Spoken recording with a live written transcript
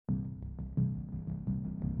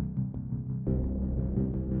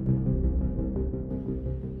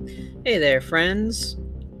Hey there, friends.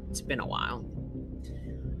 It's been a while.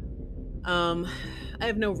 Um, I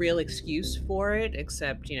have no real excuse for it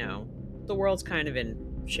except, the world's kind of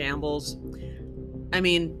in shambles. I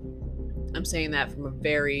mean, I'm saying that from a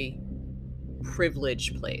very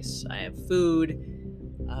privileged place. I have food,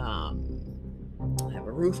 I have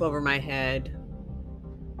a roof over my head.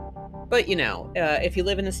 But, if you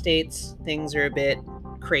live in the States, things are a bit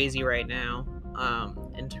crazy right now,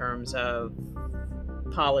 in terms of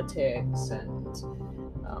politics and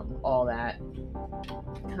all that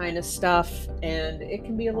kind of stuff, and it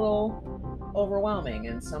can be a little overwhelming.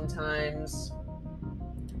 And sometimes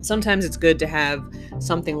it's good to have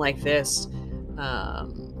something like this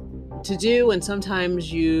to do, and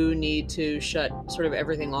sometimes you need to shut sort of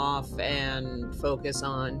everything off and focus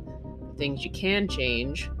on things you can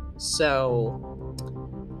change. So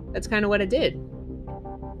that's kind of what I did.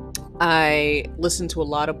 I listened to a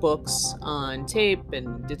lot of books on tape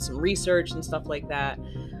and did some research and stuff like that,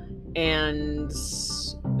 and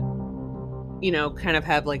kind of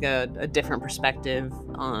have like a different perspective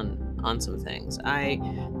on some things. I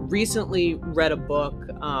recently read a book,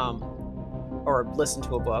 or listened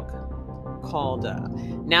to a book called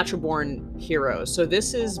Natural Born Heroes. So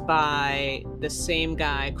this is by the same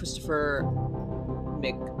guy, Christopher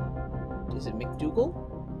Mc. Is it McDougall?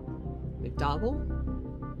 McDougall?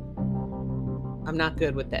 I'm not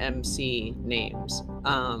good with the MC names.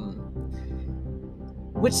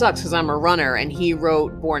 Which sucks because I'm a runner, and he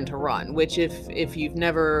wrote Born to Run, which if you've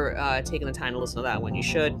never taken the time to listen to that one, you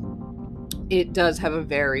should. It does have a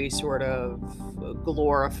very sort of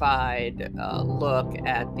glorified look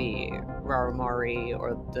at the Raramari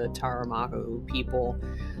or the Taramaku people.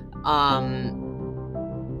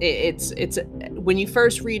 It's when you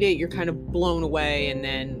first read it, you're kind of blown away, and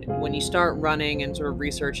then when you start running and sort of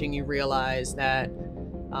researching, you realize that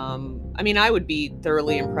I would be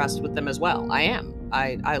thoroughly impressed with them as well. I am.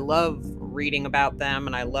 I love reading about them,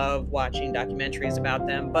 and I love watching documentaries about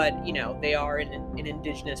them, but they are an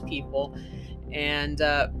indigenous people, and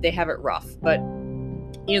they have it rough. But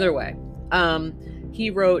either way, he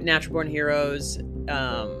wrote Natural Born Heroes.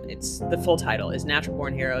 It's the full title is Natural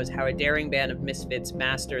Born Heroes: How a Daring Band of Misfits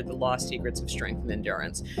Mastered the Lost Secrets of Strength and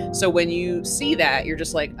Endurance. So when you see that, you're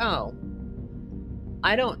just like, oh,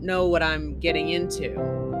 I don't know what I'm getting into.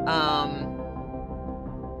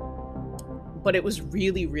 But it was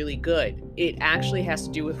really, really good. It actually has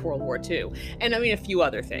to do with World War II. And a few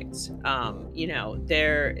other things.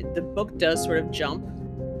 The book does sort of jump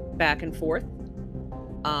back and forth.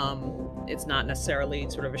 It's not necessarily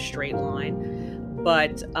sort of a straight line,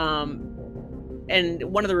 but and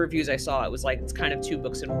one of the reviews I saw, it was like it's kind of two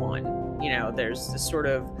books in one. There's this sort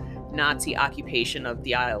of Nazi occupation of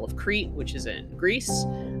the Isle of Crete, which is in Greece,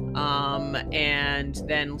 and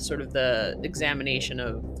then sort of the examination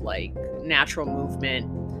of like natural movement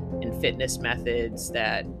and fitness methods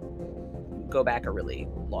that go back a really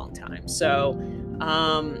long time. So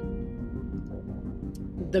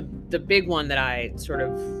the big one that I sort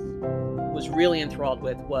of was really enthralled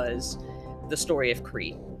with was the story of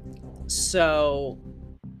Crete. So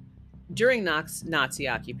during Nazi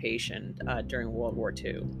occupation, during World War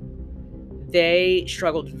II, they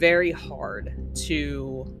struggled very hard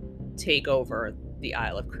to take over the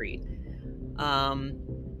Isle of Crete.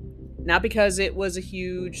 Not because it was a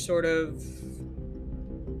huge sort of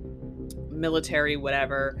military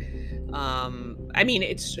whatever.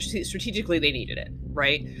 It's strategically they needed it,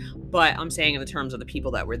 right? But I'm saying in the terms of the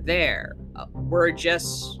people that were there, were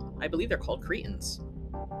just, I believe they're called Cretans.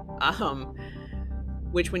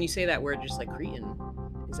 Which when you say that word, just like Cretan,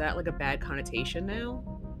 is that like a bad connotation now?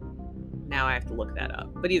 Now I have to look that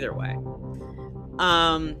up. But either way,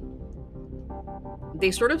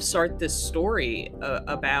 they sort of start this story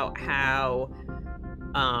about how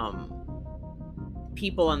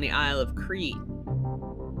people on the Isle of Crete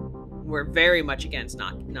were very much against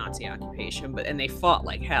Nazi occupation, and they fought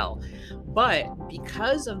like hell. But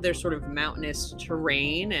because of their sort of mountainous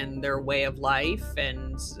terrain and their way of life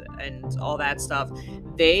and all that stuff,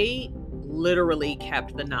 they literally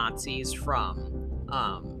kept the Nazis from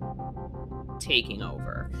taking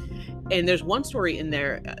over. And there's one story in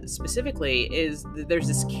there specifically is there's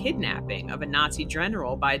this kidnapping of a Nazi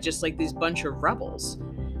general by just like these bunch of rebels,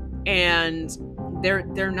 and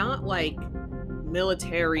they're not like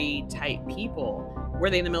military type people. Were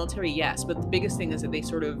they in the military? Yes, but the biggest thing is that they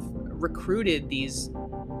sort of recruited these,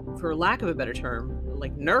 for lack of a better term,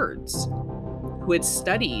 like nerds who had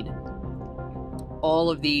studied all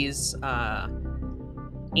of these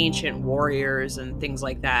ancient warriors and things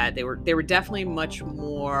like that. They were definitely much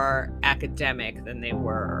more academic than they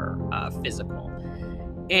were physical.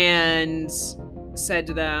 And said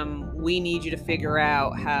to them, "We need you to figure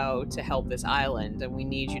out how to help this island, and we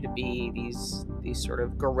need you to be these sort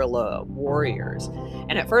of guerrilla warriors."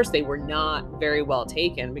 And at first, they were not very well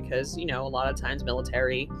taken because a lot of times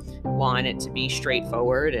military want it to be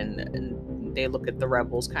straightforward, and they look at the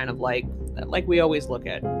rebels kind of like we always look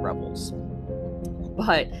at rebels.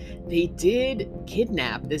 But they did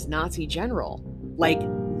kidnap this Nazi general, like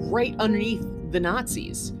right underneath the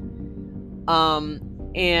Nazis.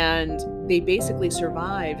 And they basically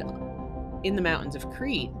survived in the mountains of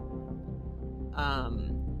Crete,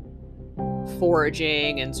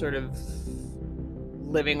 foraging and sort of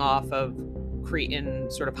living off of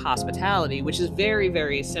Cretan sort of hospitality, which is very,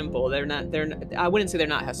 very simple. I wouldn't say they're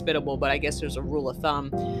not hospitable, but I guess there's a rule of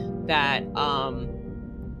thumb that,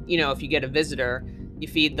 if you get a visitor, you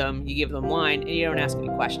feed them, you give them wine, and you don't ask any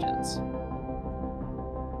questions.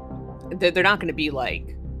 They're not going to be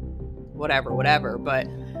like, whatever, but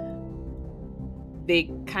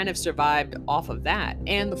they kind of survived off of that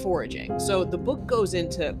and the foraging. So the book goes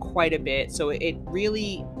into quite a bit. So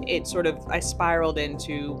I spiraled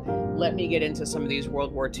into, let me get into some of these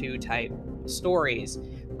World War II type stories.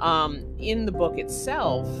 In the book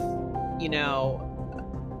itself, you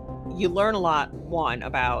learn a lot, one,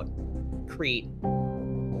 about Crete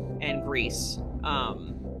and Greece,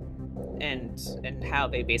 and how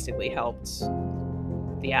they basically helped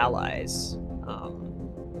the Allies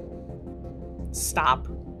stop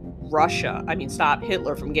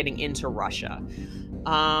Hitler from getting into Russia,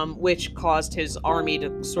 which caused his army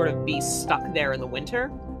to sort of be stuck there in the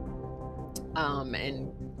winter.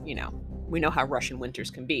 And we know how Russian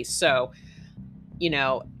winters can be. So,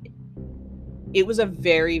 it was a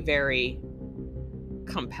very, very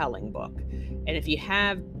compelling book. And if you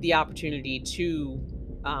have the opportunity to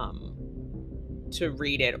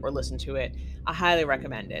read it or listen to it, I highly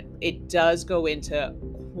recommend it. It does go into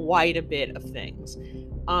quite a bit of things.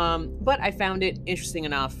 But I found it interesting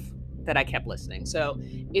enough that I kept listening. So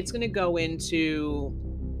it's going to go into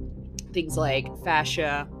things like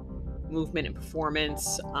fascia, movement and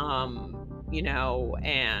performance, and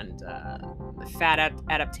fat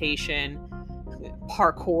adaptation,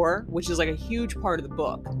 parkour, which is like a huge part of the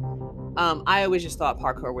book. I always just thought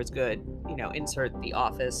parkour was good. Insert The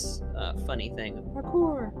Office funny thing.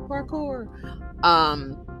 Parkour.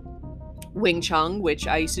 Wing Chun, which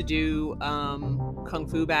I used to do Kung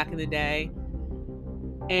Fu back in the day.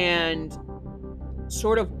 And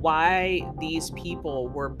sort of why these people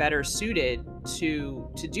were better suited to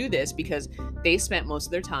do this, because they spent most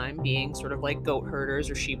of their time being sort of like goat herders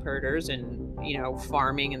or sheep herders and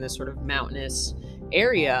farming in this sort of mountainous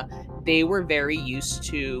area. They were very used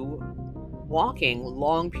to walking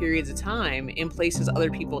long periods of time in places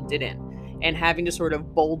other people didn't, and having to sort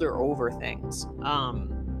of boulder over things.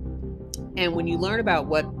 And when you learn about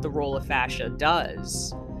what the role of fascia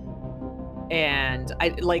does, and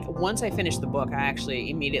once I finished the book, I actually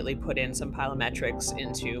immediately put in some plyometrics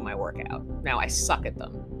into my workout. Now I suck at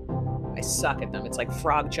them. It's like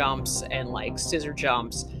frog jumps and like scissor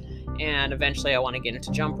jumps. And eventually I want to get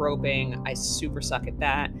into jump roping. I super suck at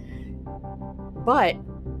that. But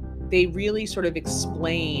they really sort of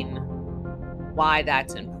explain why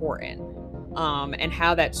that's important, and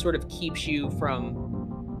how that sort of keeps you from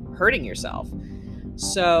hurting yourself.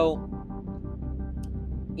 So,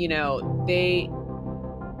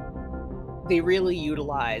 they really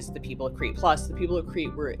utilized the people of Crete. Plus, the people of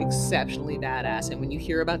Crete were exceptionally badass. And when you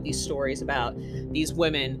hear about these stories about these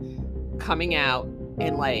women coming out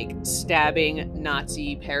and like stabbing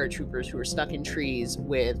Nazi paratroopers who were stuck in trees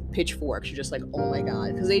with pitchforks, you're just like, oh my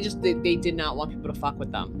god, because they did not want people to fuck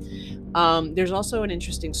with them. There's also an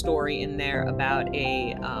interesting story in there about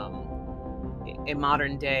a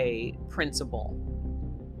modern day principal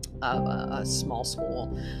of a small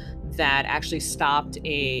school that actually stopped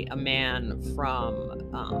a man from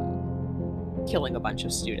killing a bunch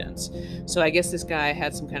of students. So I guess this guy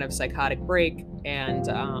had some kind of psychotic break and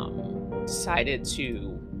decided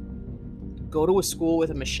to go to a school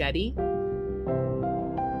with a machete.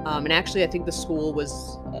 And actually, I think the school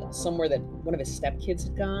was somewhere that one of his stepkids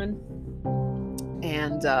had gone.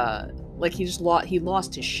 And he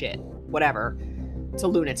lost his shit, whatever. It's a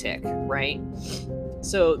lunatic, right?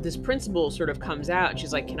 So this principal sort of comes out and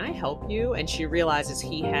she's like, "Can I help you?" And she realizes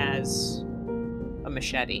he has a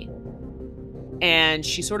machete. And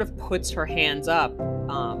she sort of puts her hands up,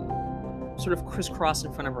 sort of crisscross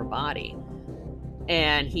in front of her body.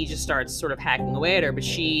 And he just starts sort of hacking away at her, but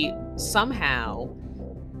she somehow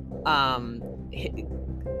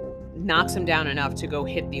knocks him down enough to go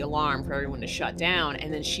hit the alarm for everyone to shut down.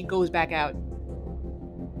 And then she goes back out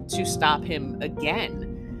to stop him again,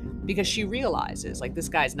 because she realizes, like, this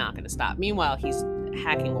guy's not going to stop. Meanwhile, he's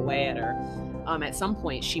hacking away at her, at some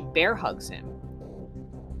point she bear hugs him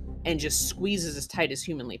and just squeezes as tight as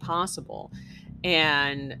humanly possible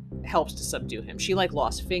and helps to subdue him. She like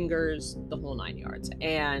lost fingers, the whole 9 yards.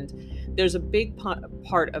 And there's a big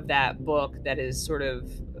part of that book that is sort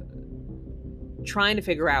of trying to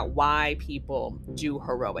figure out why people do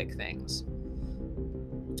heroic things.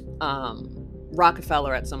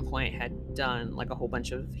 Rockefeller at some point had done like a whole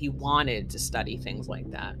bunch of, he wanted to study things like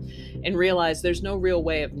that and realized there's no real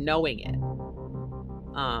way of knowing it.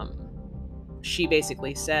 She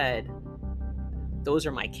basically said, those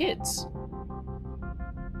are my kids.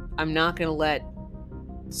 I'm not going to let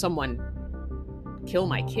someone kill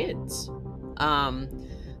my kids.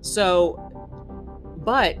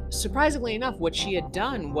 But surprisingly enough, what she had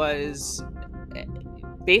done was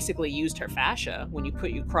basically used her fascia when you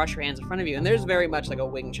cross your hands in front of you. And there's very much like a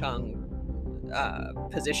Wing Chun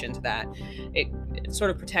position to that. It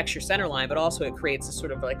sort of protects your center line, but also it creates a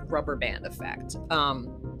sort of like rubber band effect.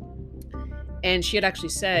 And she had actually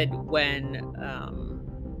said when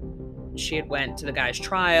she had went to the guy's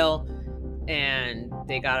trial and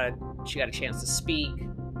she got a chance to speak,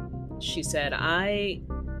 she said, I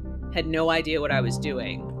had no idea what I was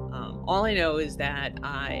doing. All I know is that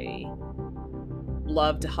I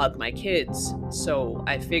love to hug my kids, so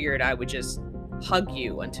I figured I would just hug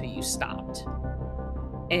you until you stopped.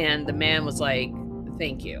 And the man was like,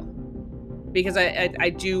 thank you. Because I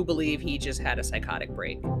do believe he just had a psychotic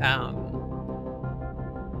break.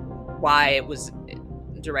 Why it was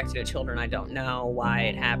directed at children, I don't know. Why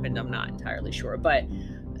it happened, I'm not entirely sure. But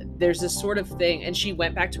there's this sort of thing, and she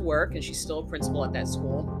went back to work, and she's still a principal at that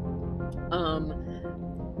school.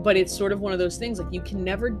 But it's sort of one of those things, like you can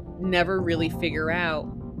never really figure out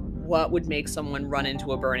what would make someone run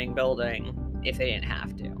into a burning building if they didn't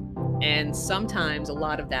have to. And sometimes a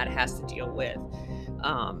lot of that has to deal with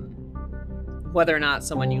whether or not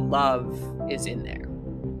someone you love is in there.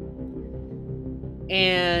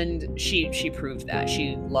 And she proved that.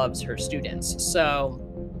 She loves her students. So,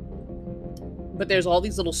 but there's all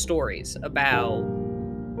these little stories about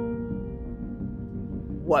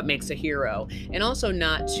what makes a hero, and also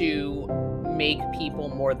not to make people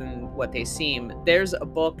more than what they seem. There's a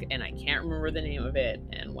book, and I can't remember the name of it,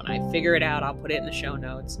 and when I figure it out, I'll put it in the show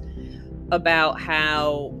notes, about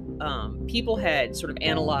how people had sort of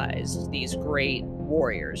analyzed these great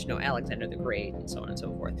warriors, Alexander the Great and so on and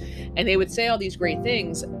so forth. And they would say all these great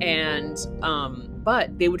things, and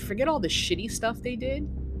but they would forget all the shitty stuff they did.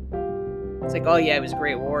 It's like, oh yeah, he was a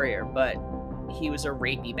great warrior, but he was a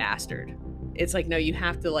rapey bastard. It's like, no, you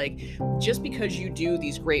have to, like, just because you do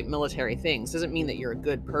these great military things doesn't mean that you're a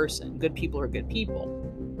good person. Good people are good people.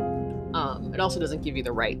 It also doesn't give you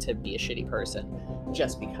the right to be a shitty person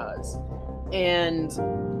just because. And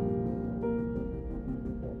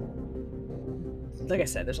like I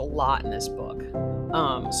said, there's a lot in this book.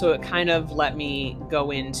 So it kind of let me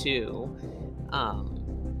go into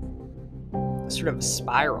sort of a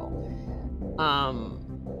spiral.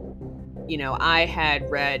 I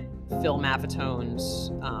had read Phil Maffetone's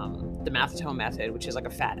The Maffetone Method, which is like a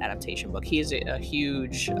fat adaptation book. He is a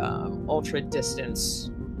huge ultra distance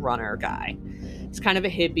runner guy. He's kind of a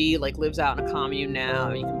hippie, like lives out in a commune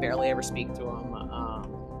now. You can barely ever speak to him.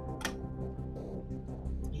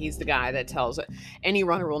 He's the guy that tells it. Any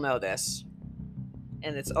runner will know this.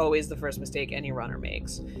 And it's always the first mistake any runner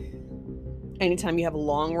makes. Anytime you have a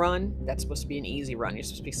long run, that's supposed to be an easy run. You're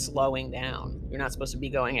supposed to be slowing down. You're not supposed to be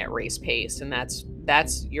going at race pace. And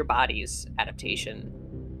that's your body's adaptation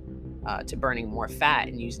to burning more fat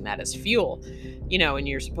and using that as fuel. And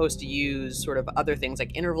you're supposed to use sort of other things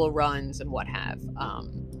like interval runs and what have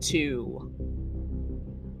to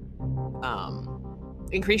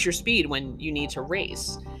increase your speed when you need to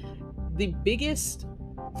race. The biggest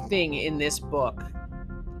thing in this book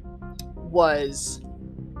was,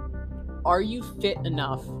 are you fit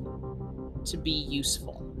enough to be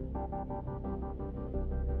useful?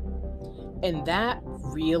 And that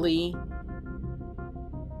really,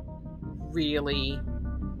 really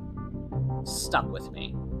stuck with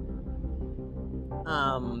me.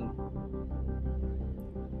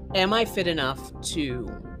 Am I fit enough to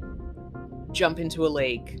jump into a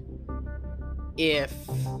lake if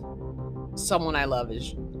someone I love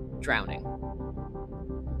is drowning?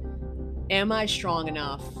 Am I strong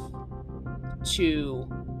enough to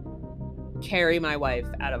carry my wife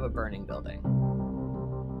out of a burning building?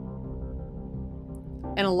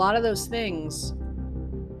 And a lot of those things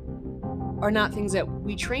are not things that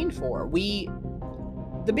we train for.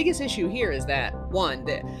 The biggest issue here is that, one,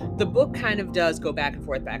 the book kind of does go back and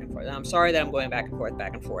forth. And I'm sorry that I'm going back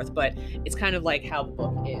and forth, but it's kind of like how the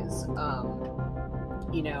book is.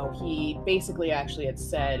 he basically actually had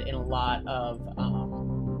said in a lot of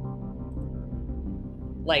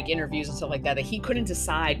like interviews and stuff like that he couldn't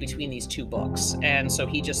decide between these two books, and so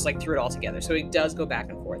he just like threw it all together. So he does go back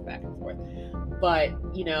and forth, but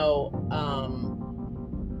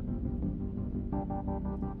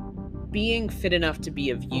being fit enough to be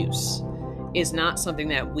of use is not something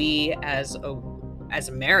that we as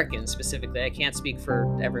Americans specifically, I can't speak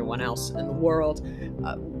for everyone else in the world,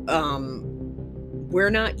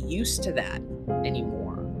 we're not used to that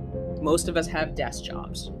anymore. Most of us have desk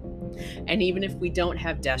jobs. And even if we don't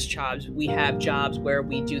have desk jobs, we have jobs where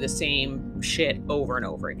we do the same shit over and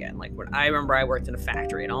over again. Like when I remember I worked in a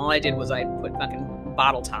factory and all I did was I put fucking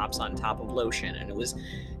bottle tops on top of lotion, and it was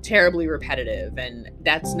terribly repetitive, and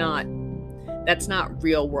that's not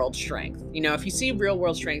real world strength. If you see real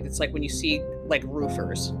world strength, it's like when you see like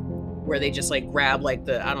roofers where they just like grab like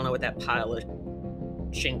I don't know what that pile of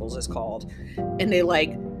shingles is called, and they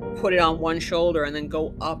like put it on one shoulder and then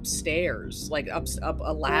go upstairs, like up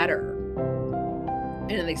a ladder,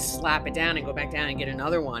 and then they slap it down and go back down and get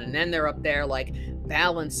another one, and then they're up there like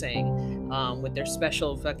balancing with their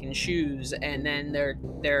special fucking shoes, and then they're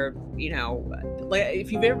like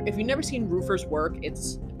if you've never seen roofers work,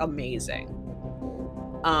 it's amazing.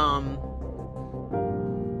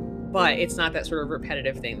 But it's not that sort of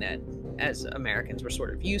repetitive thing that as Americans we're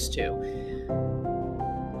sort of used to.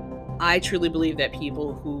 I truly believe that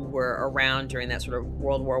people who were around during that sort of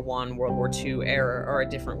World War I, World War II era are a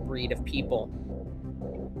different breed of people.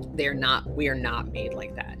 We are not made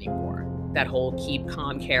like that anymore. That whole keep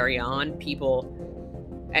calm, carry on, people,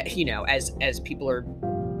 as people are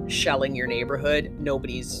shelling your neighborhood,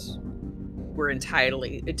 we're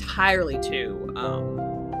entirely too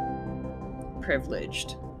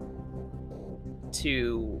privileged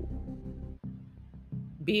to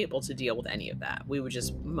be able to deal with any of that. We would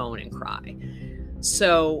just moan and cry.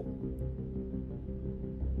 So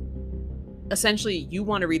essentially, you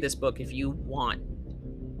want to read this book if you want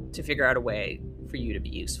to figure out a way for you to be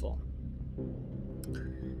useful.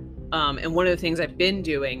 And one of the things I've been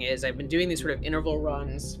doing is I've been doing these sort of interval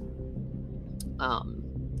runs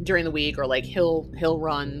during the week, or like hill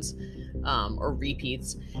runs, or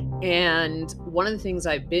repeats. And one of the things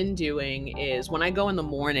I've been doing is when I go in the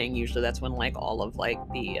morning, usually that's when like all of like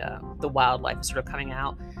the wildlife is sort of coming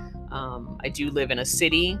out. I do live in a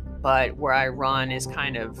city, but where I run is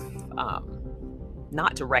kind of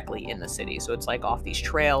not directly in the city. So it's like off these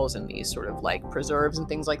trails and these sort of like preserves and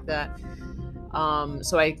things like that.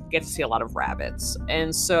 So I get to see a lot of rabbits.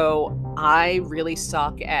 And so I really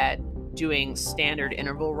suck at doing standard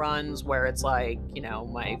interval runs where it's like,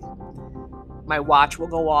 my watch will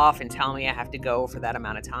go off and tell me I have to go for that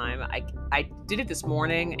amount of time. I did it this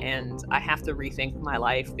morning and I have to rethink my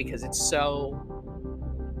life because it's so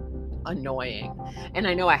annoying. And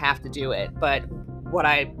I know I have to do it, but what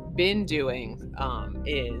I've been doing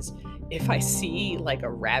is if I see like a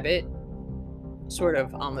rabbit sort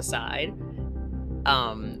of on the side,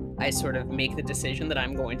 I sort of make the decision that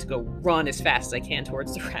I'm going to go run as fast as I can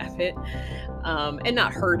towards the rabbit, and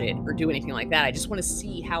not hurt it or do anything like that. I just want to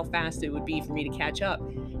see how fast it would be for me to catch up.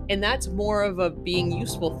 And that's more of a being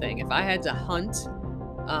useful thing. If I had to hunt,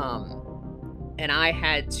 and I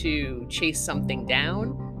had to chase something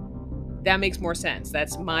down, that makes more sense.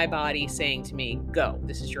 That's my body saying to me, go,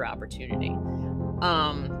 this is your opportunity.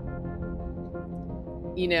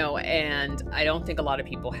 And I don't think a lot of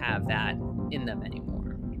people have that in them anymore.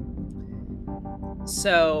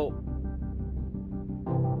 So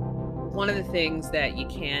one of the things that you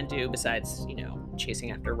can do besides,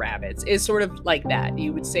 chasing after rabbits is sort of like that.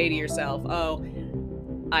 You would say to yourself, oh,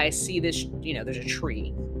 I see this, there's a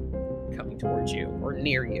tree coming towards you or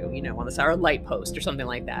near you, on the side, or a light post or something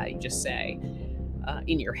like that. You just say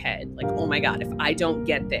in your head, like, oh my God, if I don't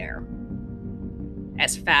get there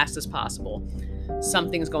as fast as possible,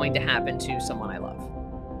 something's going to happen to someone I love.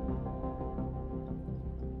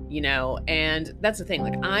 And that's the thing.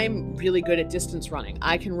 Like, I'm really good at distance running.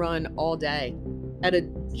 I can run all day at a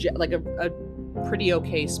pretty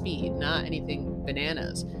okay speed, not anything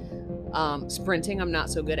bananas. Sprinting, I'm not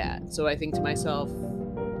so good at. So I think to myself,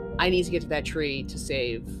 I need to get to that tree to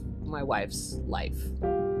save my wife's life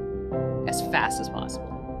as fast as possible.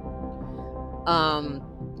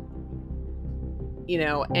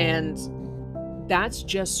 And that's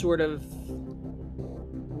just sort of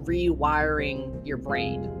rewiring your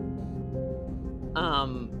brain.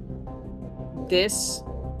 This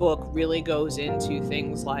book really goes into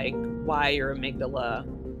things like why your amygdala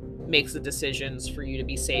makes the decisions for you to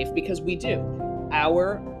be safe, because we do.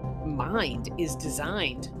 Our mind is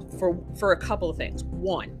designed for a couple of things.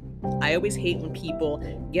 One, I always hate when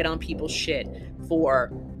people get on people's shit for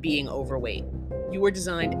being overweight. You were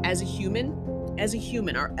designed as a human. As a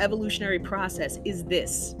human, our evolutionary process is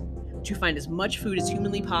this: to find as much food as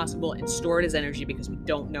humanly possible and store it as energy because we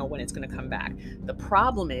don't know when it's going to come back. The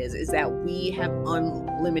problem is that we have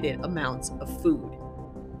unlimited amounts of food.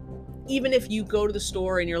 Even if you go to the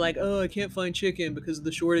store and you're like, oh, I can't find chicken because of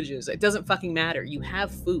the shortages, it doesn't fucking matter. You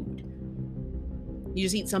have food. You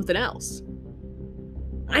just eat something else.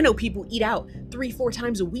 I know people eat out 3-4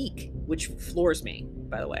 times a week, which floors me,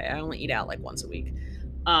 by the way. I only eat out like once a week.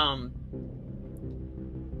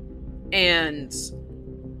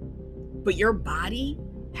 But your body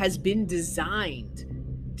has been designed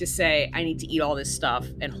to say, I need to eat all this stuff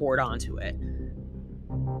and hoard onto it.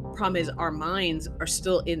 Problem is, our minds are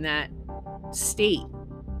still in that state.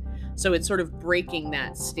 So it's sort of breaking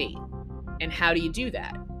that state. And how do you do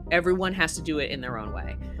that? Everyone has to do it in their own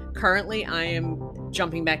way. Currently, I am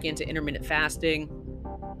jumping back into intermittent fasting.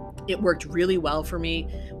 It worked really well for me.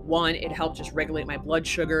 One, it helped just regulate my blood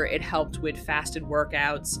sugar. It helped with fasted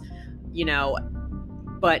workouts,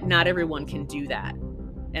 but not everyone can do that.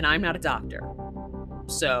 And I'm not a doctor.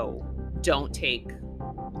 So don't take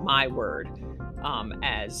my word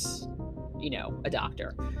as, a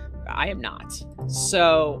doctor. I am not.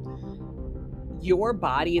 So your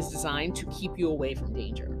body is designed to keep you away from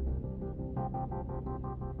danger.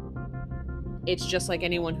 It's just like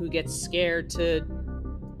anyone who gets scared to,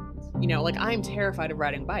 like I'm terrified of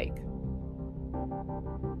riding a bike.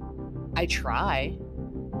 I try,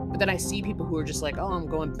 but then I see people who are just like, oh, I'm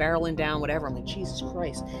going barreling down, whatever. I'm like, Jesus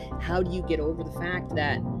Christ, how do you get over the fact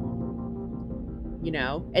that,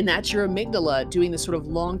 and that's your amygdala doing this sort of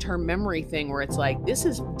long-term memory thing where it's like, this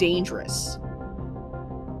is dangerous,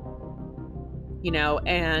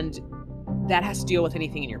 and that has to deal with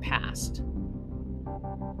anything in your past.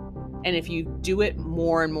 And if you do it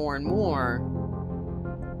more and more and more,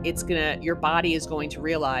 your body is going to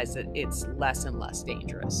realize that it's less and less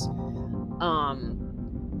dangerous.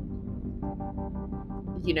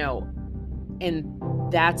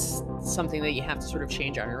 And that's something that you have to sort of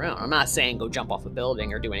change on your own. I'm not saying go jump off a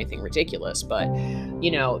building or do anything ridiculous, but,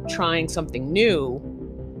 trying something new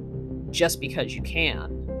just because you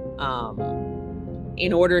can,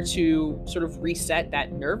 in order to sort of reset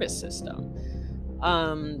that nervous system.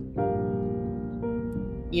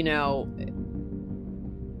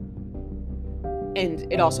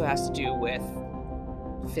 And it also has to do with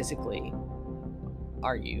physically,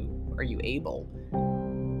 are you able?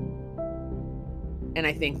 And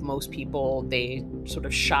I think most people, they sort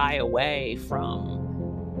of shy away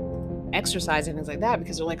from exercise and things like that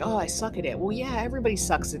because they're like, oh, I suck at it. Well, yeah, everybody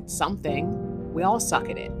sucks at something. We all suck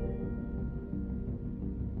at it.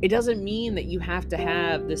 It doesn't mean that you have to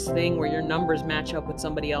have this thing where your numbers match up with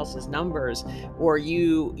somebody else's numbers, or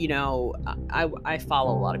I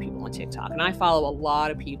follow a lot of people on TikTok, and I follow a lot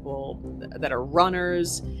of people that are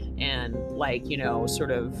runners and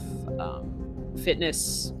sort of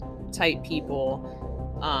fitness type people.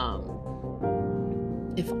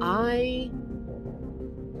 If I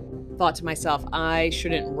thought to myself, I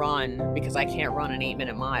shouldn't run because I can't run an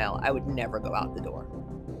 8-minute mile, I would never go out the door.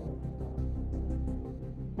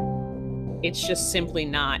 It's just simply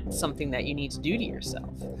not something that you need to do to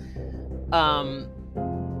yourself.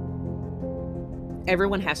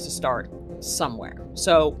 Everyone has to start somewhere.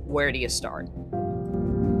 So where do you start?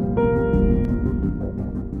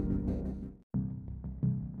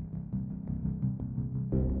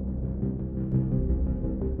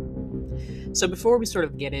 So before we sort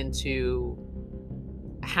of get into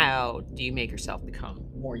how do you make yourself become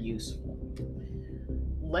more useful,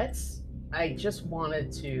 I just wanted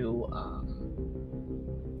to,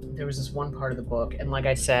 there was this one part of the book, and like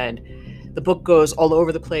I said, the book goes all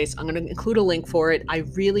over the place. I'm going to include a link for it. I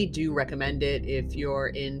really do recommend it if you're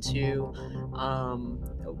into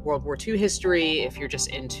World War II history, if you're just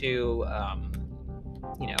into,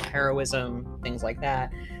 heroism, things like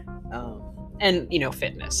that, and,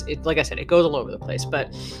 fitness. Like I said, it goes all over the place,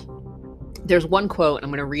 but there's one quote, and I'm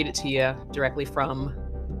going to read it to you directly from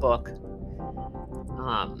the book.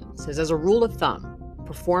 It says, as a rule of thumb,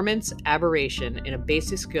 performance aberration in a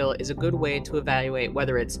basic skill is a good way to evaluate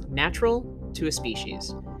whether it's natural to a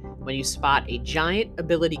species. When you spot a giant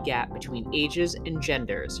ability gap between ages and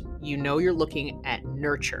genders, you know you're looking at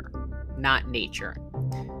nurture, not nature.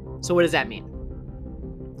 So what does that mean?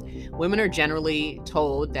 Women are generally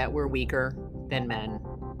told that we're weaker than men.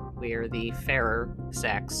 We're the fairer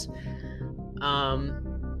sex.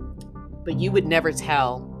 But you would never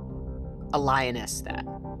tell a lioness that.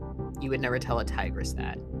 You would never tell a tigress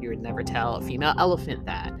that. You would never tell a female elephant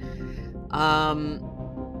that.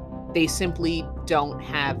 They simply don't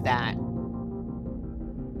have that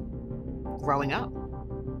growing up.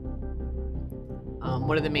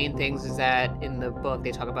 One of the main things is that in the book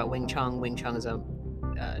they talk about Wing Chun. Wing Chun is a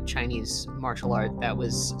Chinese martial art that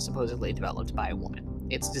was supposedly developed by a woman.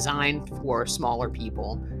 It's designed for smaller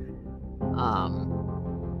people,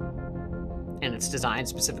 and it's designed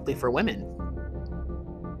specifically for women.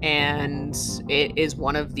 And it is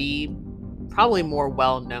one of the probably more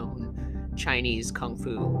well-known Chinese kung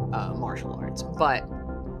fu martial arts. But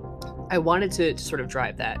I wanted to sort of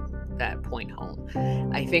drive that point home.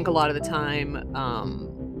 I think a lot of the time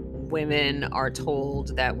women are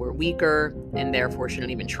told that we're weaker and therefore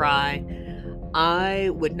shouldn't even try. I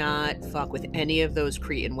would not fuck with any of those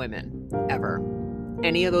Cretan women ever.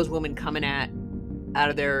 Any of those women coming out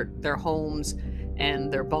of their homes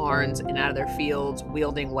and their barns and out of their fields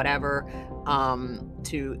wielding whatever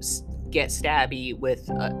to get stabby with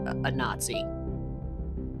a Nazi.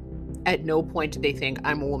 At no point did they think,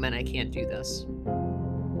 I'm a woman, I can't do this.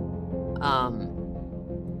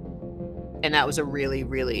 And that was a really,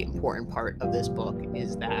 really important part of this book,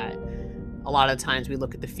 is that a lot of times we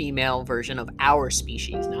look at the female version of our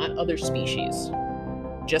species, not other species,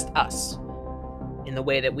 just us, in the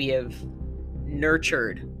way that we have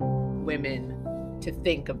nurtured women to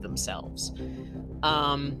think of themselves.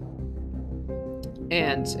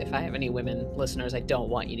 And if I have any women listeners, I don't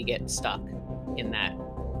want you to get stuck in that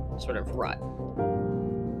sort of rut.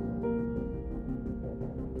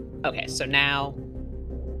 Okay, so now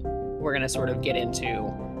we're going to sort of get into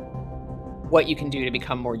what you can do to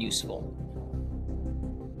become more useful.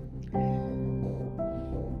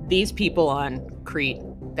 These people on Crete,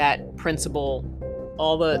 that principle,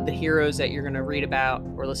 all the heroes that you're going to read about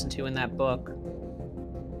or listen to in that book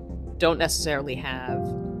don't necessarily have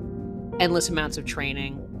endless amounts of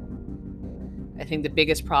training. I think the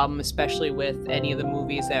biggest problem, especially with any of the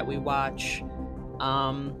movies that we watch,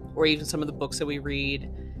 or even some of the books that we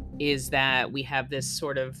read, is that we have this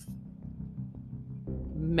sort of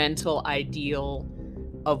mental ideal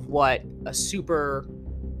of what a super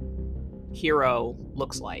hero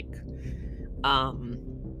looks like. And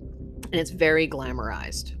it's very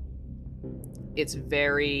glamorized. It's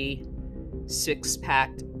very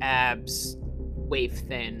six-packed abs, waif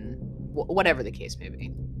thin, whatever the case may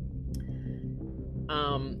be.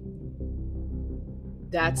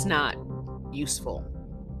 That's not useful.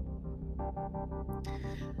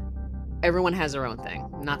 Everyone has their own thing.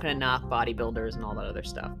 I'm not going to knock bodybuilders and all that other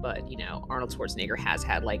stuff, but, you know, Arnold Schwarzenegger has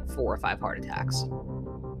had like 4 or 5 heart attacks.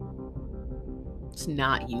 It's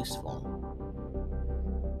not useful.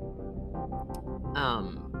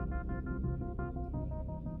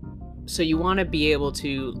 So you want to be able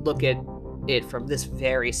to look at it from this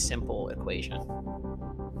very simple equation.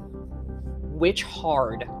 Which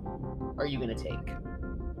hard are you going to take?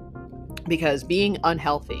 Because being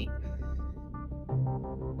unhealthy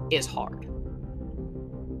is hard.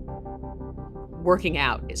 Working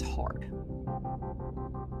out is hard.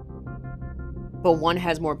 But one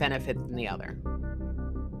has more benefit than the other.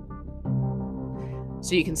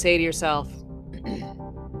 So you can say to yourself,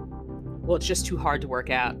 well, it's just too hard to work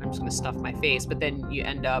out. I'm just going to stuff my face. But then you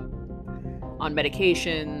end up on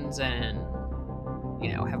medications and,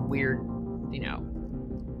 you know, have weird, you know,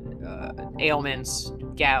 ailments,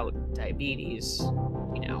 gout, diabetes,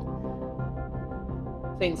 you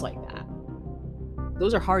know, things like that.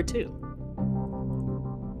 Those are hard too.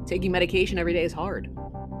 Taking medication every day is hard.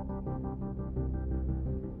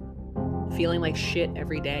 Feeling like shit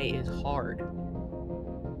every day is hard.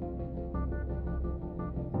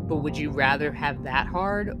 But would you rather have that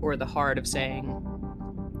hard or the hard of saying,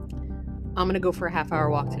 I'm going to go for a half-hour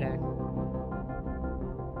walk today.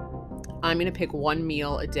 I'm going to pick one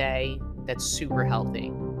meal a day that's super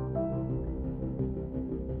healthy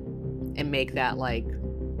and make that like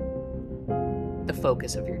the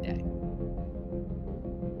focus of your day.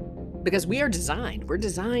 Because we're designed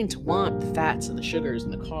to want the fats and the sugars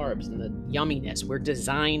and the carbs and the yumminess. We're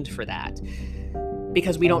designed for that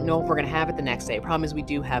because we don't know if we're going to have it the next day. Problem is we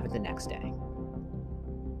do have it the next day.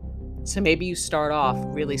 So maybe you start off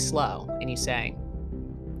really slow and you say,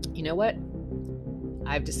 you know what?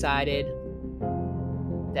 I've decided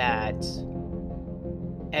that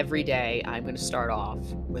every day I'm going to start off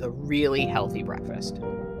with a really healthy breakfast.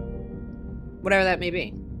 Whatever that may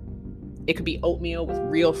be. It could be oatmeal with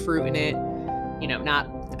real fruit in it. You know,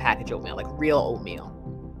 not the packaged oatmeal, like real oatmeal.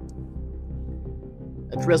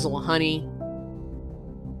 A drizzle of honey.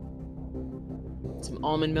 Some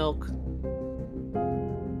almond milk.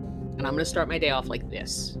 And I'm going to start my day off like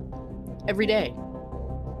this. Every day.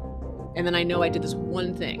 And then I know I did this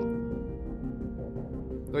one thing.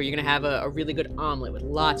 Or you're going to have a really good omelet with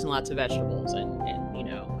lots and lots of vegetables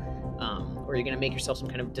or you're going to make yourself some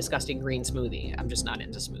kind of disgusting green smoothie. I'm just not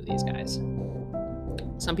into smoothies, guys.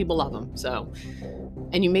 Some people love them. So,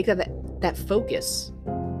 and you make that focus.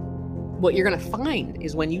 What you're going to find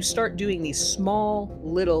is when you start doing these small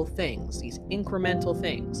little things, these incremental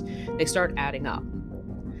things, they start adding up.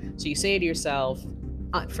 So you say to yourself,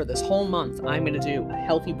 for this whole month, I'm going to do a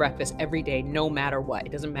healthy breakfast every day, no matter what.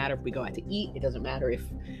 It doesn't matter if we go out to eat. It doesn't matter if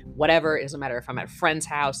whatever. It doesn't matter if I'm at a friend's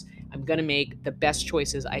house. I'm going to make the best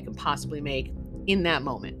choices I can possibly make in that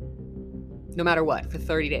moment, no matter what, for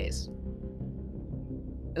 30 days.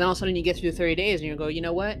 And then all of a sudden you get through the 30 days and you go, you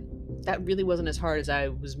know what? That really wasn't as hard as I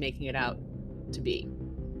was making it out to be.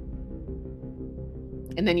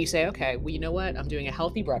 And then you say, okay, well, you know what? I'm doing a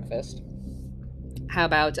healthy breakfast. How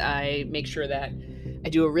about I make sure that I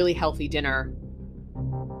do a really healthy dinner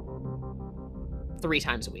 3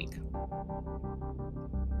 times a week?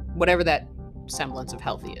 Whatever that semblance of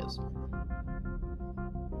healthy is.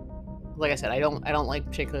 Like I said, I don't like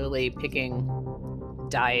particularly picking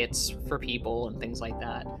diets for people and things like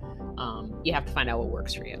that. You have to find out what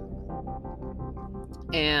works for you.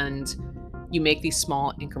 And you make these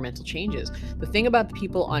small incremental changes. The thing about the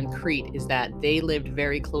people on Crete is that they lived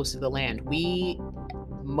very close to the land. We,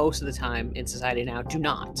 most of the time in society now, do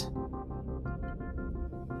not.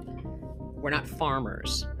 We're not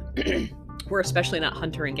farmers. We're especially not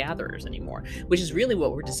hunter and gatherers anymore, which is really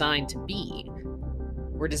what we're designed to be.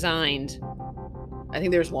 We're designed, I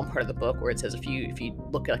think there's one part of the book where it says if you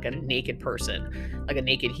look like a naked person, like a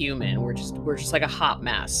naked human, we're just like a hot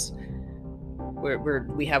mess.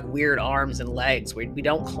 We have weird arms and legs. We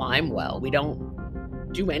don't climb well. We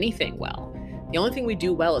don't do anything well. The only thing we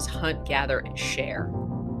do well is hunt, gather, and share.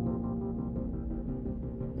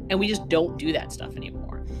 And we just don't do that stuff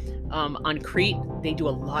anymore. On Crete, they do a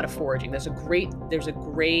lot of foraging. There's a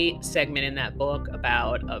great segment in that book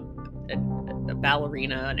about a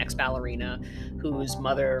ballerina, an ex-ballerina, whose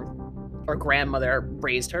mother or grandmother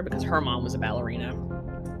raised her because her mom was a ballerina,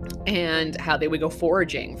 and how they would go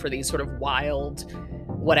foraging for these sort of wild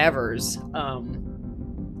whatevers.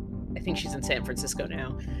 I think she's in San Francisco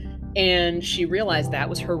now. And she realized that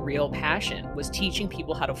was her real passion, was teaching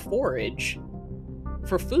people how to forage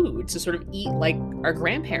for food, to sort of eat like our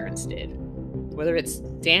grandparents did, whether it's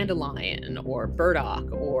dandelion or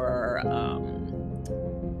burdock or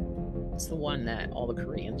what's the one that all the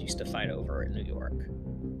Koreans used to fight over in New York?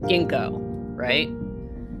 Ginkgo, right?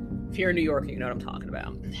 If you're in New York, you know what I'm talking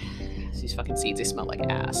about. These fucking seeds, they smell like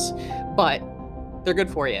ass, but they're good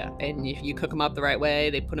for you. And if you cook them up the right way,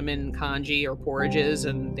 they put them in congee or porridges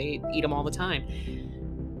and they eat them all the time.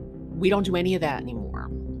 We don't do any of that anymore.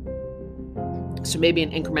 So maybe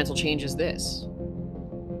an incremental change is this: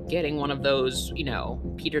 getting one of those,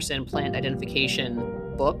 Peterson plant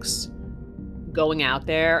identification books, going out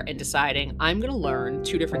there and deciding, I'm going to learn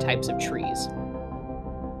 2 different types of trees.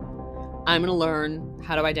 I'm going to learn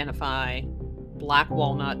how to identify black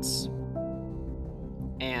walnuts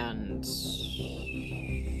and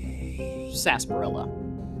sarsaparilla,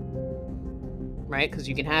 right? Because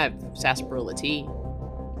you can have sarsaparilla tea.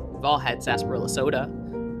 We've all had sarsaparilla soda.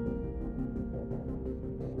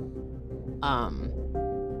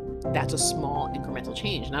 That's a small incremental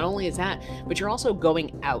change. Not only is that, but you're also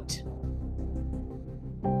going out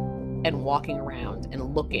and walking around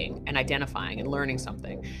and looking and identifying and learning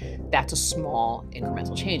something. That's a small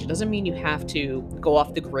incremental change. It doesn't mean you have to go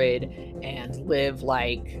off the grid and live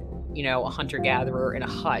like, a hunter-gatherer in a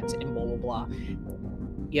hut and blah, blah, blah.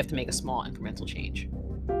 You have to make a small incremental change.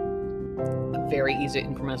 A very easy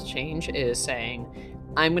incremental change is saying,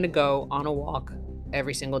 I'm going to go on a walk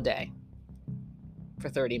every single day for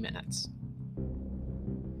 30 minutes.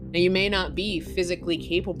 Now, you may not be physically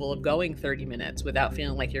capable of going 30 minutes without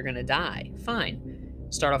feeling like you're going to die. Fine.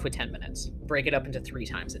 Start off with 10 minutes. Break it up into 3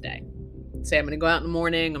 times a day. Say, I'm going to go out in the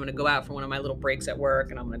morning. I'm going to go out for one of my little breaks at work,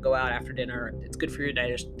 and I'm going to go out after dinner. It's good for your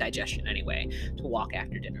digestion anyway, to walk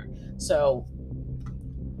after dinner. So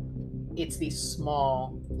it's these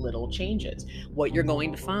small little changes. What you're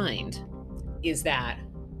going to find is that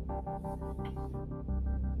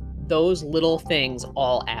those little things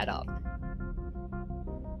all add up.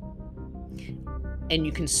 And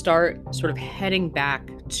you can start sort of heading back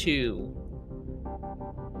to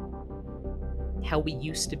how we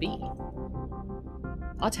used to be.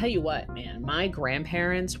 I'll tell you what, man, my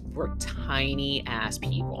grandparents were tiny ass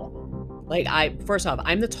people. Like, first off,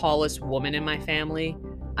 I'm the tallest woman in my family.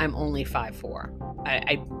 I'm only 5'4".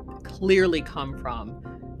 I clearly come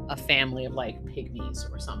from a family of like pygmies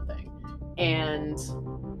or something. And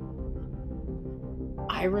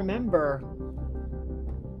I remember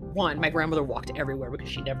one, my grandmother walked everywhere because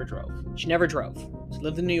she never drove. She never drove. She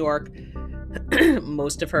lived in New York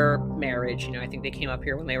most of her marriage. I think they came up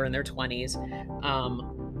here when they were in their 20s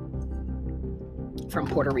from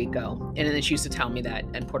Puerto Rico. And then she used to tell me that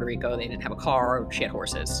in Puerto Rico, they didn't have a car. She had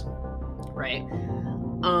horses, right?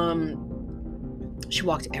 She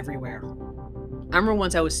walked everywhere. I remember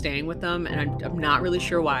once I was staying with them, and I'm not really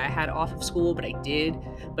sure why I had off of school, but I did.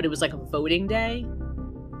 But it was like a voting day.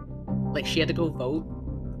 Like, she had to go vote,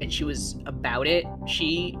 and she was about it.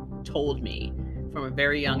 She told me from a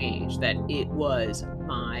very young age that it was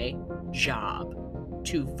my job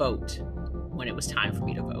to vote when it was time for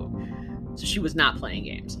me to vote. So she was not playing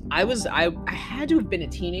games. I had to have been a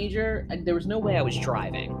teenager. There was no way I was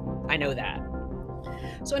driving. I know that.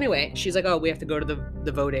 So anyway, she's like, oh, we have to go to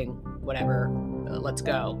the voting, whatever. Let's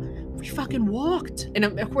go. We fucking walked. And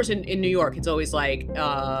of course, in New York, it's always like,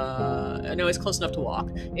 no, it's close enough to walk.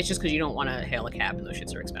 It's just because you don't want to hail a cab and those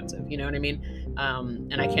shits are expensive. You know what I mean?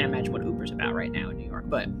 And I can't imagine what Uber's about right now in New York.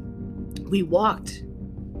 But we walked.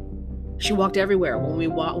 She walked everywhere. When we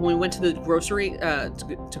went to the grocery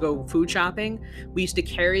to go food shopping, we used to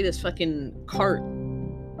carry this fucking cart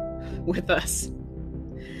with us.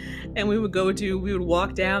 And we would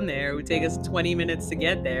walk down there. It would take us 20 minutes to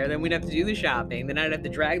get there. Then we'd have to do the shopping. Then I'd have to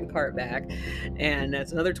drag the cart back. And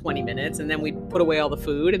that's another 20 minutes. And then we'd put away all the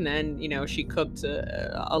food. And then, she cooked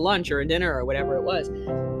a lunch or a dinner or whatever it was.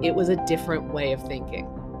 It was a different way of thinking.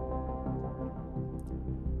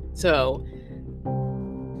 So,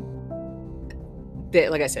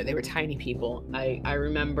 like I said, they were tiny people. I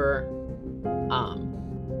remember,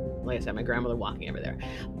 like I said, my grandmother walking everywhere.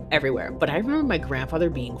 But I remember my grandfather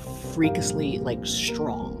being freakishly,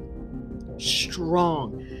 strong.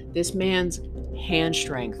 This man's hand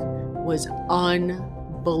strength was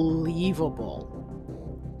unbelievable.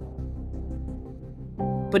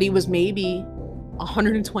 But he was maybe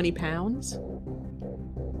 120 pounds,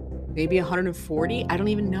 maybe 140. I don't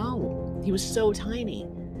even know. He was so tiny.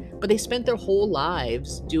 But they spent their whole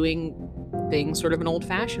lives doing things sort of an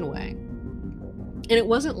old-fashioned way. And it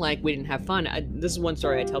wasn't like we didn't have fun. This is one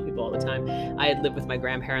story I tell people all the time. I had lived with my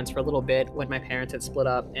grandparents for a little bit when my parents had split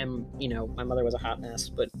up, and, my mother was a hot mess,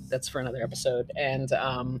 but that's for another episode. And,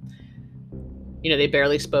 they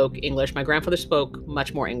barely spoke English. My grandfather spoke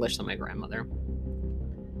much more English than my grandmother.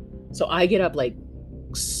 So I get up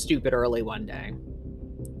stupid early one day,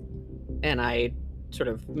 and I sort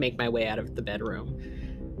of make my way out of the bedroom.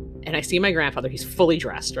 And I see my grandfather. He's fully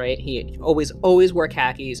dressed, right? He always wore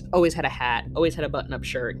khakis, always had a hat, always had a button-up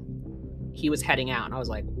shirt. He was heading out, and I was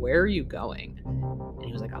like, where are you going? And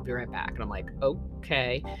he was like, I'll be right back. And I'm like,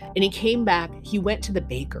 okay. And he came back. He went to the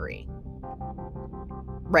bakery,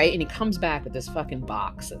 right? And he comes back with this fucking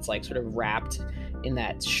box that's sort of wrapped in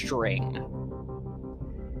that string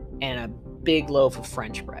and a big loaf of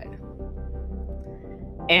French bread.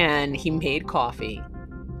 And he made coffee,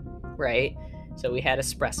 right? So we had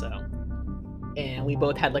espresso, and we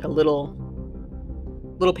both had a little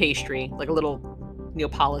pastry, a little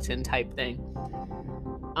Neapolitan type thing.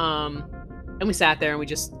 And we sat there and we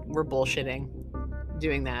just were bullshitting,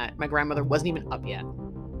 doing that. My grandmother wasn't even up yet.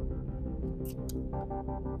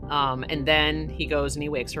 And then he goes and he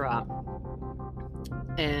wakes her up.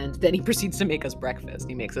 And then he proceeds to make us breakfast.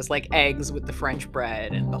 He makes us eggs with the French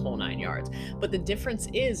bread and the whole 9 yards. But the difference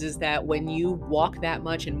is that when you walk that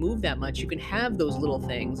much and move that much, you can have those little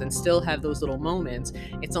things and still have those little moments.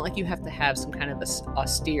 It's not like you have to have some kind of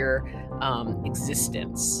austere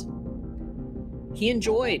existence. He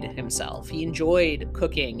enjoyed himself. He enjoyed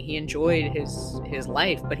cooking. He enjoyed his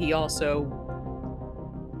life, but he also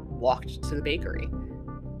walked to the bakery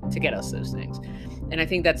to get us those things. And I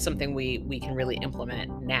think that's something we can really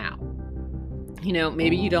implement now.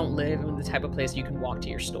 Maybe you don't live in the type of place you can walk to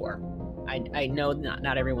your store. I know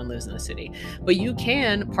not everyone lives in a city, but you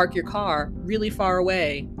can park your car really far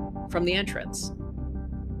away from the entrance.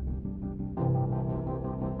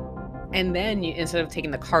 And then instead of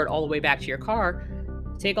taking the cart all the way back to your car,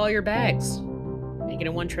 take all your bags, make it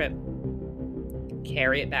in one trip,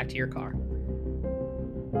 carry it back to your car.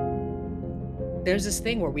 There's this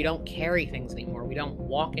thing where we don't carry things anymore. We don't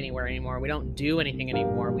walk anywhere anymore. We don't do anything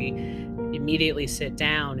anymore. We immediately sit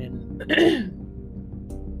down and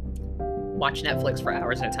watch Netflix for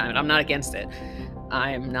hours at a time. And I'm not against it. I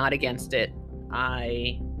am not against it.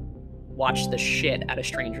 I watch the shit out of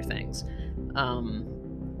Stranger Things.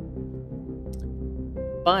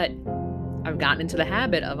 But I've gotten into the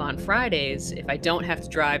habit of on Fridays, if I don't have to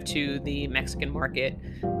drive to the Mexican market,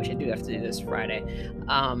 which I do have to do this Friday,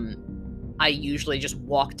 I usually just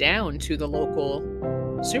walk down to the local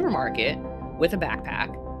supermarket with a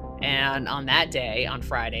backpack. And on that day, on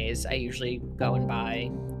Fridays, I usually go and buy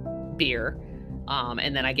beer,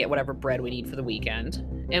 and then I get whatever bread we need for the weekend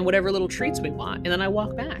and whatever little treats we want, and then I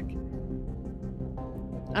walk back.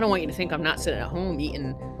 I don't want you to think I'm not sitting at home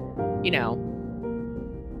eating,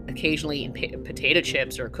 occasionally eating potato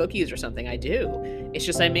chips or cookies or something. I do. It's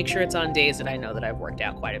just I make sure it's on days that I know that I've worked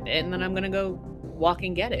out quite a bit, and then I'm going to go walk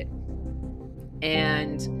and get it.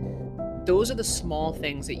 And those are the small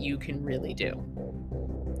things that you can really do.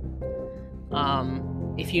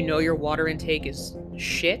 If you know your water intake is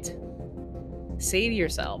shit, say to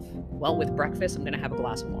yourself, well, with breakfast, I'm going to have a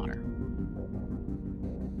glass of water.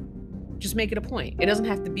 Just make it a point. It doesn't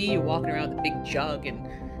have to be you walking around with a big jug and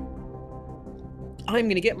I'm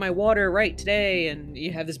going to get my water right today, and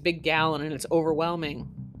you have this big gallon and it's overwhelming.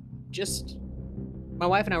 My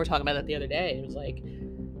wife and I were talking about that the other day. It was like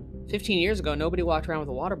 15 years ago, nobody walked around with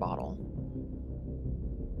a water bottle.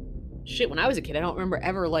 Shit, when I was a kid, I don't remember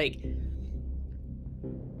ever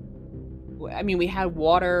we had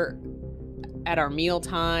water at our meal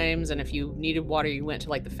times, and if you needed water, you went to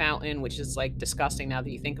the fountain, which is disgusting now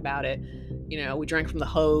that you think about it. We drank from the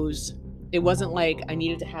hose. It wasn't like I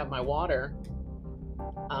needed to have my water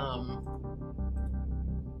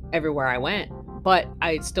everywhere I went, but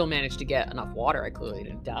I still managed to get enough water. I clearly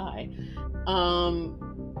didn't die.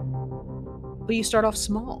 But you start off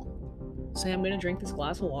small. Say, I'm going to drink this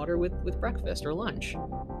glass of water with breakfast or lunch.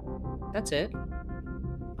 That's it.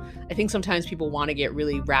 I think sometimes people want to get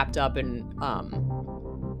really wrapped up in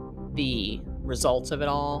the results of it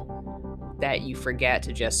all, that you forget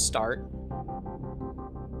to just start.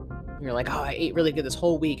 You're like, oh, I ate really good this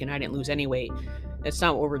whole week and I didn't lose any weight. That's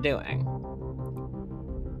not what we're doing.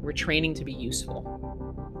 We're training to be useful.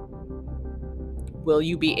 Will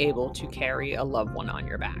you be able to carry a loved one on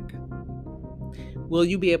your back? Will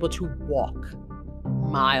you be able to walk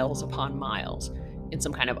miles upon miles in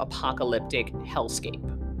some kind of apocalyptic hellscape?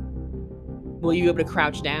 Will you be able to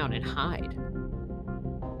crouch down and hide?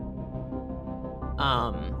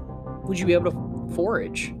 Would you be able to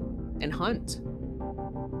forage and hunt?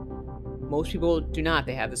 Most people do not.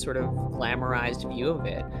 They have this sort of glamorized view of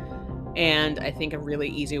it. And I think a really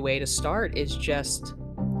easy way to start is just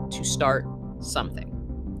to start something.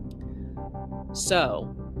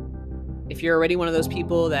 So, if you're already one of those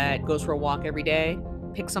people that goes for a walk every day,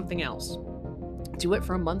 pick something else. Do it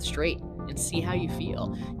for a month straight and see how you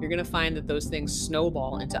feel. You're going to find that those things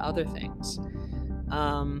snowball into other things.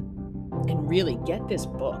 And really get this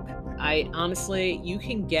book. You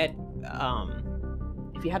can get,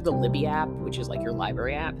 if you have the Libby app, which is your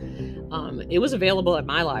library app, it was available at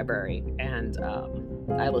my library, and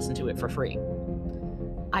I listened to it for free.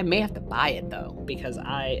 I may have to buy it though, because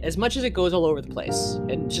as much as it goes all over the place,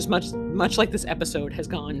 and just much like this episode has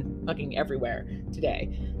gone fucking everywhere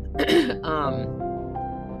today,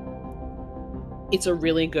 it's a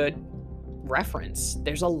really good reference.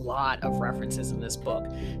 There's a lot of references in this book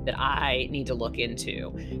that I need to look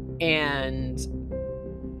into, and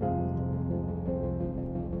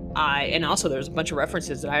also there's a bunch of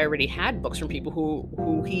references that I already had books from people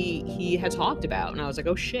who he had talked about, and I was like,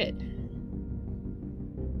 oh shit,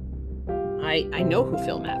 I know who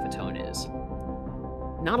Phil Maffetone is.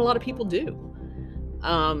 Not a lot of people do.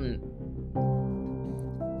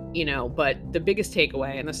 But the biggest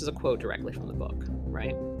takeaway, and this is a quote directly from the book,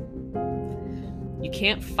 right? You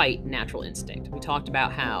can't fight natural instinct. We talked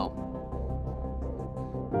about how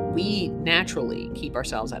we naturally keep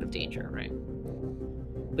ourselves out of danger, right?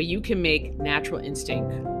 But you can make natural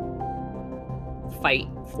instinct fight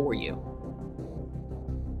for you.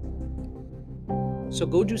 So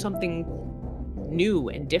go do something new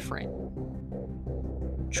and different.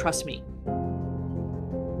 Trust me.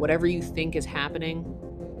 Whatever you think is happening,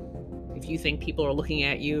 if you think people are looking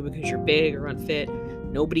at you because you're big or unfit,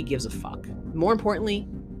 nobody gives a fuck. More importantly,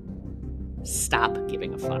 stop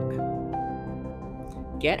giving a fuck.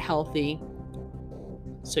 Get healthy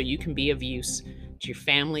so you can be of use to your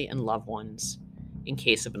family and loved ones in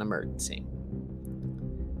case of an emergency.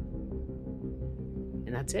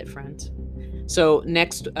 And that's it, friends. So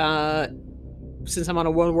next, since I'm on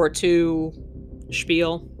a World War II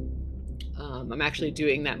spiel, I'm actually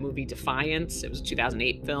doing that movie Defiance. It was a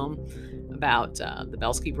 2008 film about the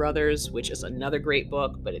Belsky brothers, which is another great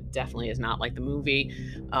book, but it definitely is not like the movie,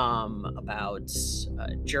 about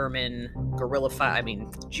Jewish guerrilla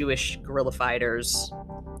fighters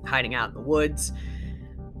hiding out in the woods.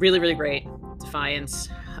 Really, really great. Defiance.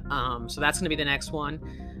 So that's going to be the next one.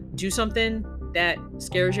 Do something that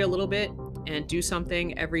scares you a little bit, and do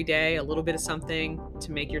something every day, a little bit of something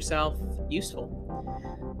to make yourself useful.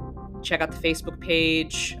 Check out the Facebook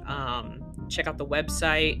page, check out the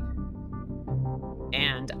website,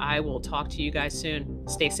 and I will talk to you guys soon.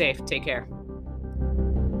 Stay safe. Take care.